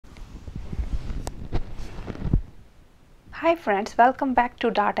Hi friends, welcome back to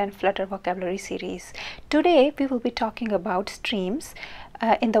Dart and Flutter vocabulary series. Today we will be talking about streams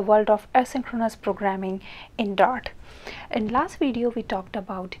in the world of asynchronous programming in Dart. In last video we talked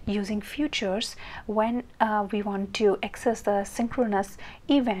about using futures when we want to access the synchronous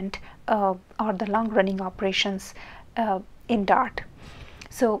event or the long-running operations in Dart.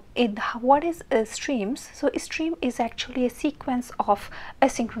 So what is streams? So a stream is actually a sequence of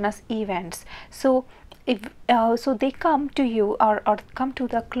asynchronous events. So if so they come to you or come to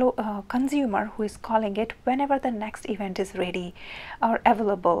the consumer who is calling it whenever the next event is ready or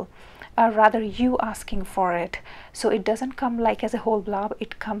available, or rather you asking for it. So it doesn't come like as a whole blob,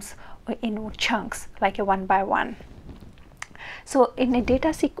 it comes in chunks, like a one by one. So in a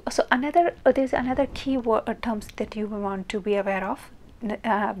data sequence, so there's another key terms that you want to be aware of.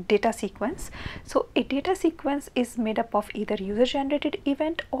 Data sequence. So a data sequence is made up of either user generated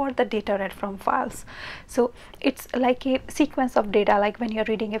event or the data read from files. So it's like a sequence of data, like when you're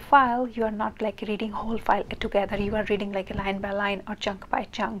reading a file, you are not like reading whole file together, you are reading like a line by line or chunk by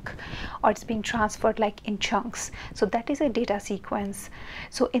chunk, or it's being transferred like in chunks. So that is a data sequence.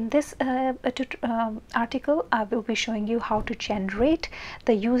 So in this article I will be showing you how to generate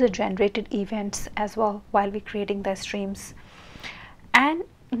the user generated events as well while we're creating the streams. And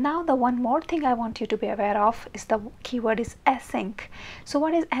now the one more thing I want you to be aware of is the keyword is async. So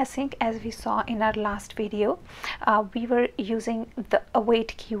what is async? As we saw in our last video, we were using the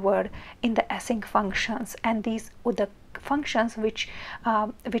await keyword in the async functions, and these with the functions which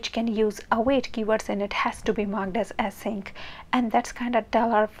can use await keywords in it has to be marked as async, and that's kind of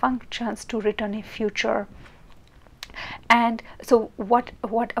tell our functions to return a future. And so what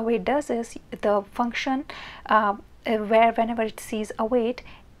await does is the function where whenever it sees await,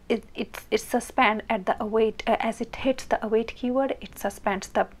 it suspends at the await as it hits the await keyword, it suspends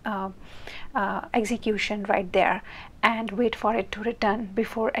the execution right there and wait for it to return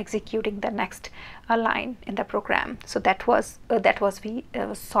before executing the next line in the program. So that's what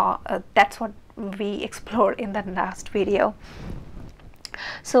we explored in the last video.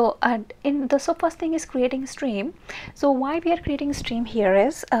 So first thing is creating stream. So why we are creating stream here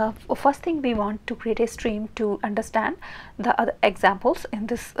is first thing, we want to create a stream to understand the other examples in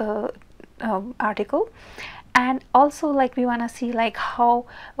this article, and also like we want to see like how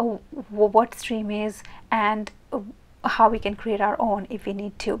what stream is and how we can create our own if we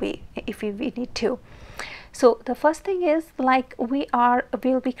need to. So the first thing is like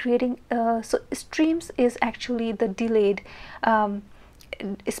we'll be creating so streams is actually the delayed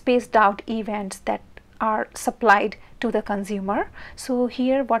spaced out events that are supplied to the consumer. So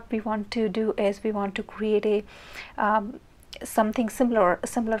here what we want to do is we want to create a something similar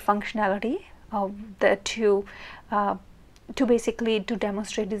functionality to basically to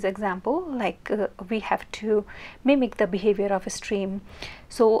demonstrate this example, like we have to mimic the behavior of a stream.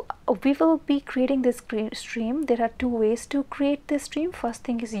 So we will be creating this stream. There are two ways to create this stream. First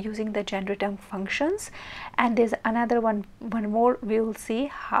thing is using the generator functions, and there's another one more we will see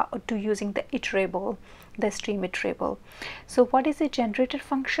how to using the iterable, the stream iterable. So what is a generator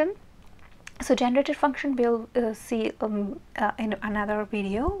function? So generator function we'll see in another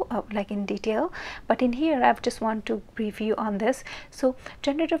video like in detail, but in here I just want to brief you on this. So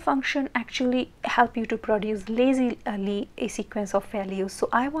generator function actually help you to produce lazily a sequence of values. So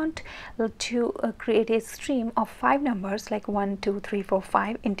I want to create a stream of 5 numbers like 1 2 3 4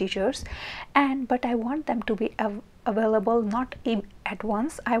 5 integers, but I want them to be available not at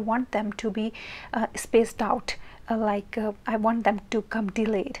once. I want them to be spaced out, I want them to come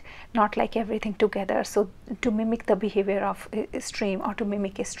delayed, not like everything together. So to mimic the behavior of a stream or to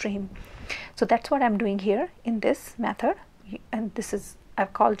mimic a stream. So that's what I'm doing here in this method, and this is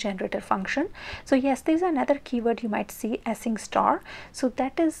I've called generator function. So yes, there's another keyword you might see, async star. So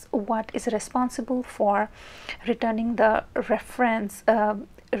that is what is responsible for returning the reference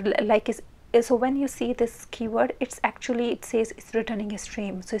so when you see this keyword, it says it's returning a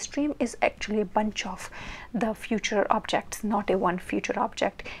stream. So a stream is actually a bunch of the future objects, not a one future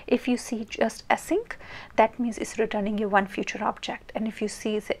object. If you see just async, that means it's returning a one future object, and if you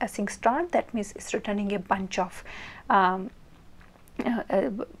see the async star, that means it's returning a bunch of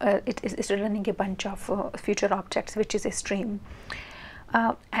it's returning a bunch of future objects, which is a stream.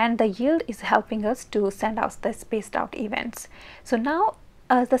 And the yield is helping us to send out the spaced out events. So now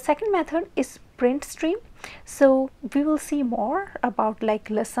the second method is print stream. So we will see more about like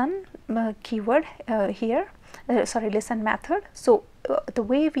listen keyword here, listen method. So the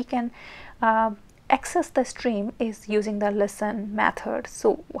way we can access the stream is using the listen method.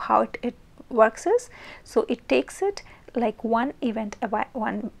 So how it works is, so it takes it like one event by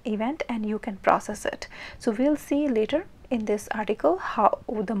one event and you can process it. So we'll see later in this article how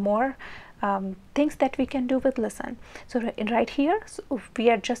the more things that we can do with listen. So right here, so we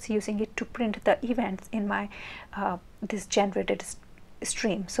are just using it to print the events in my this generated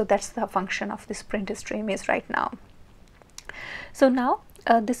stream. So that's the function of this print stream is right now. So now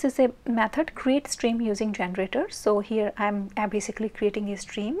this is a method, create stream using generator. So here I'm basically creating a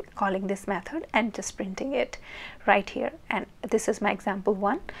stream, calling this method and just printing it right here. And this is my example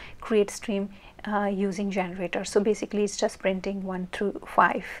 1, create stream using generator. So basically it's just printing 1 through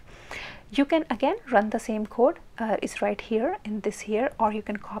 5. You can again run the same code, it's right here in this here, or you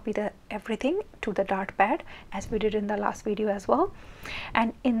can copy the everything to the Dart pad as we did in the last video as well.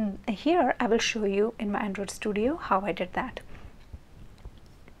 And in here I will show you in my Android Studio how I did that.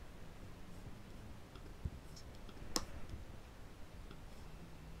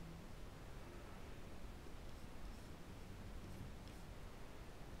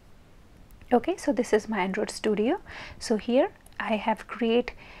 Okay, so this is my Android Studio. So here I have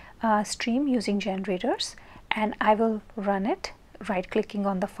create stream using generators, and I will run it right clicking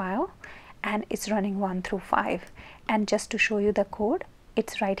on the file, and it's running 1 through 5. And just to show you the code,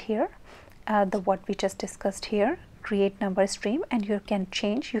 it's right here, the what we just discussed here, create number stream, and you can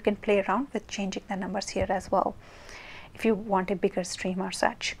play around with changing the numbers here as well if you want a bigger stream or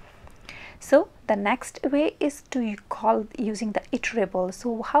such. So the next way is to call using the iterable.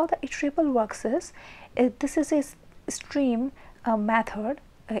 So how the iterable works is, this is a stream method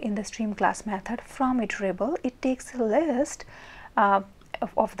in the stream class method from iterable. It takes a list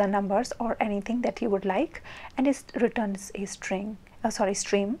of the numbers or anything that you would like, and it returns a stream.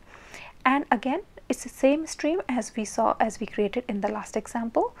 And again, it's the same stream as we created in the last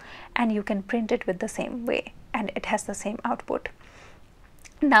example, and you can print it with the same way, and it has the same output.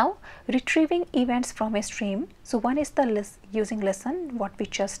 Now retrieving events from a stream. So one is the using listen, what we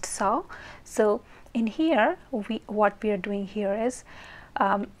just saw. So in here what we are doing here is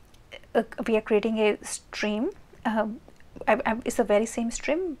we are creating a stream. It's a very same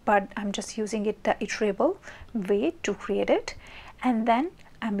stream, but I'm just using it the iterable way to create it, and then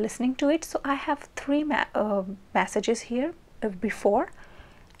I'm listening to it. So I have 3 messages here, before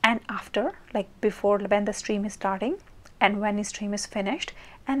and after, like before when the stream is starting and when the stream is finished,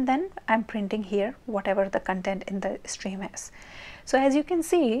 and then I'm printing here whatever the content in the stream is. So as you can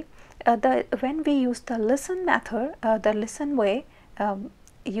see, when we use the listen method, the listen way,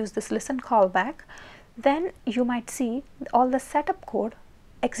 use this listen callback, then you might see all the setup code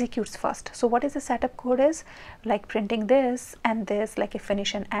executes first. So what is the setup code is, like printing this and this, like a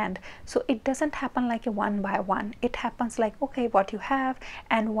finish and end. So it doesn't happen like a one by one. It happens like, okay, what you have,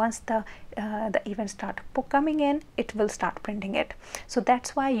 and once the events start coming in, it will start printing it. So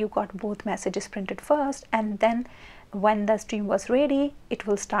that's why you got both messages printed first, and then when the stream was ready, it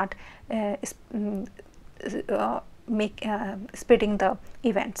will start splitting the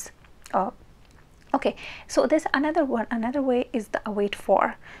events. Okay, so there's another way is the await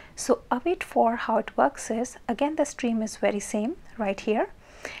for. So await for, how it works is, again the stream is very same right here,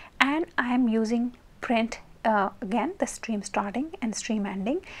 and I am using print again the stream starting and stream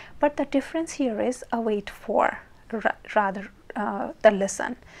ending, but the difference here is await for rather the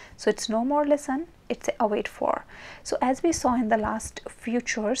listen. So it's no more listen, it's a await for. So as we saw in the last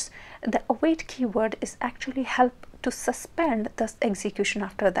features, the await keyword is actually help to suspend the execution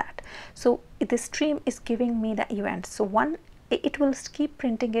after that. So the stream is giving me the event. So it will keep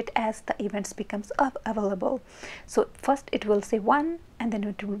printing it as the events becomes available. So first it will say 1, and then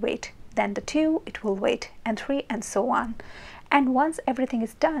it will wait, then the 2 it will wait, and 3, and so on. And once everything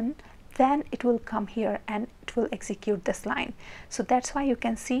is done, then it will come here and it will execute this line. So that's why you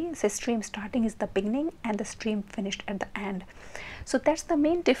can see the stream starting is the beginning and the stream finished at the end. So that's the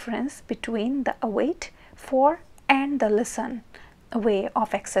main difference between the await for and the listen way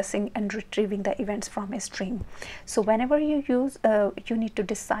of accessing and retrieving the events from a stream. So whenever you use, you need to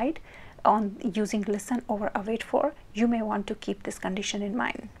decide on using listen over await for. You may want to keep this condition in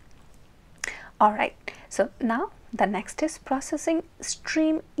mind. All right, so now the next is processing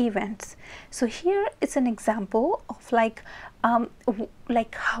stream events. So here it's an example of like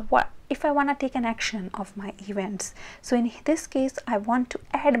what if I want to take an action of my events. So in this case, I want to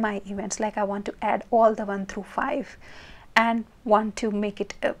add my events, like I want to add all the 1 through 5 and want to make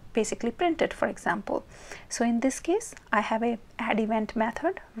it basically printed, for example. So in this case, I have a add event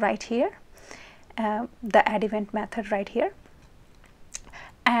method right here, the add event method right here.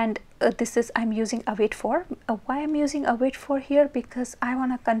 And this is, I'm using await for. Why I'm using await for here? Because I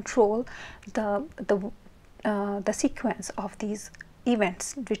want to control the sequence of these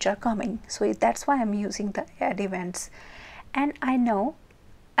events which are coming. So that's why I'm using the add events. And I know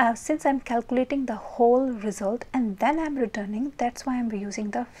since I'm calculating the whole result and then I'm returning, that's why I'm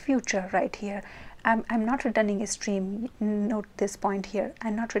using the future right here. I'm not returning a stream. Note this point here.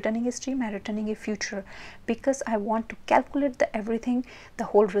 I'm not returning a stream, I'm returning a future, because I want to calculate the everything, the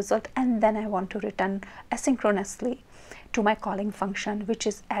whole result, and then I want to return asynchronously to my calling function, which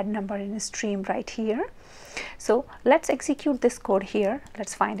is add number in a stream right here. So let's execute this code here.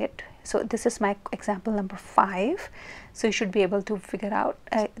 Let's find it. So this is my example number 5. So you should be able to figure out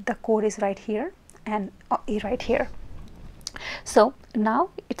the code is right here and right here. So now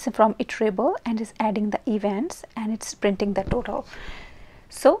it's from Iterable and is adding the events and it's printing the total.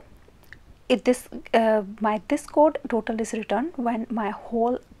 So this code total is returned when my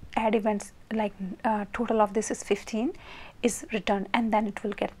whole add events, like total of this is 15, is returned, and then it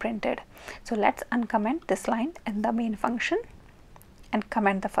will get printed. So let's uncomment this line in the main function and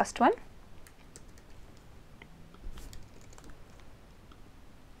comment the first one.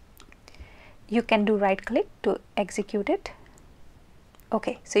 You can do right click to execute it.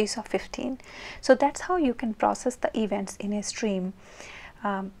 Okay, so you saw 15. So that's how you can process the events in a stream,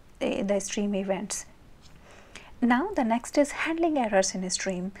 the stream events. Now the next is handling errors in a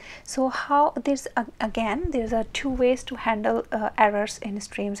stream. So how there's two ways to handle errors in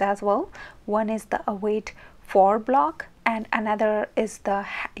streams as well. One is the await for block, and another is the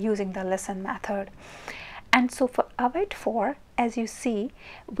using the listen method. And so for await for, as you see,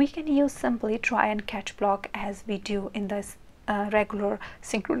 we can use simply try and catch block as we do in this regular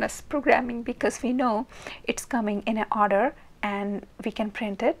synchronous programming, because we know it's coming in an order and we can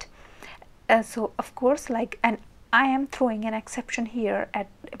print it. So of course, and I am throwing an exception here at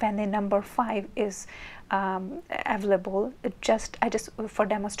when the number 5 is available, I just for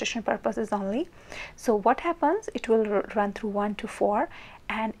demonstration purposes only. So what happens, it will run through 1 to 4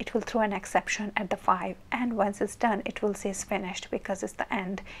 and it will throw an exception at the 5, and once it's done it will say it's finished because it's the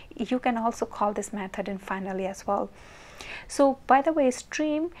end. You can also call this method in finally as well. So by the way,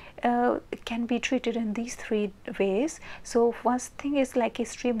 stream can be treated in these 3 ways. So first thing is like a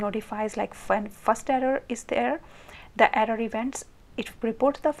stream notifies, like when first error is there, the error events, it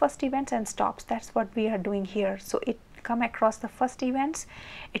reports the first events and stops. That's what we are doing here. So it come across the first events,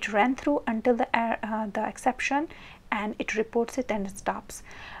 it ran through until the exception, and it reports it and it stops.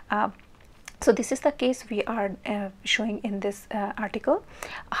 So this is the case we are showing in this article.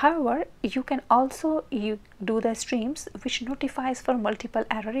 However, you can also do the streams which notifies for multiple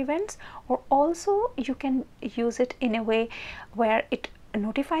error events, or also you can use it in a way where it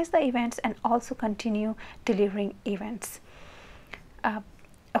notifies the events and also continue delivering events.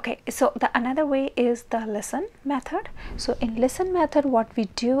 Okay, so the another way is the listen method. So in listen method, what we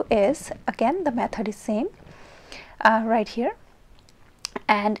do is, again the method is same right here,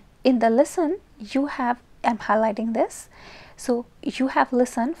 and in the listen you have, I'm highlighting this, so you have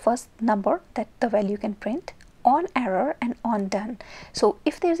listen first number, that the value can print, on error and on done. So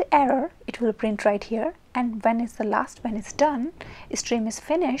if there's an error, it will print right here, and when it's the last, when it's done, stream is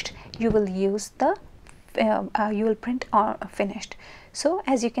finished, you will use the you will print finished. So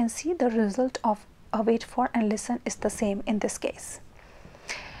as you can see, the result of await for and listen is the same in this case.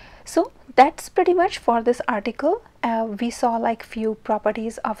 So that's pretty much for this article. We saw like few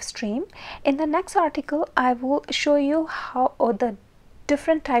properties of stream. In the next article, I will show you how the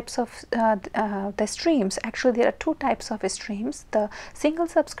different types of the streams. Actually, there are 2 types of streams: the single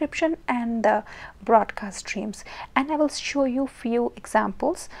subscription and the broadcast streams. And I will show you few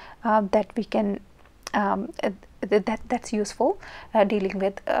examples that we can that's useful dealing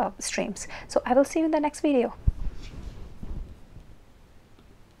with streams. So I will see you in the next video.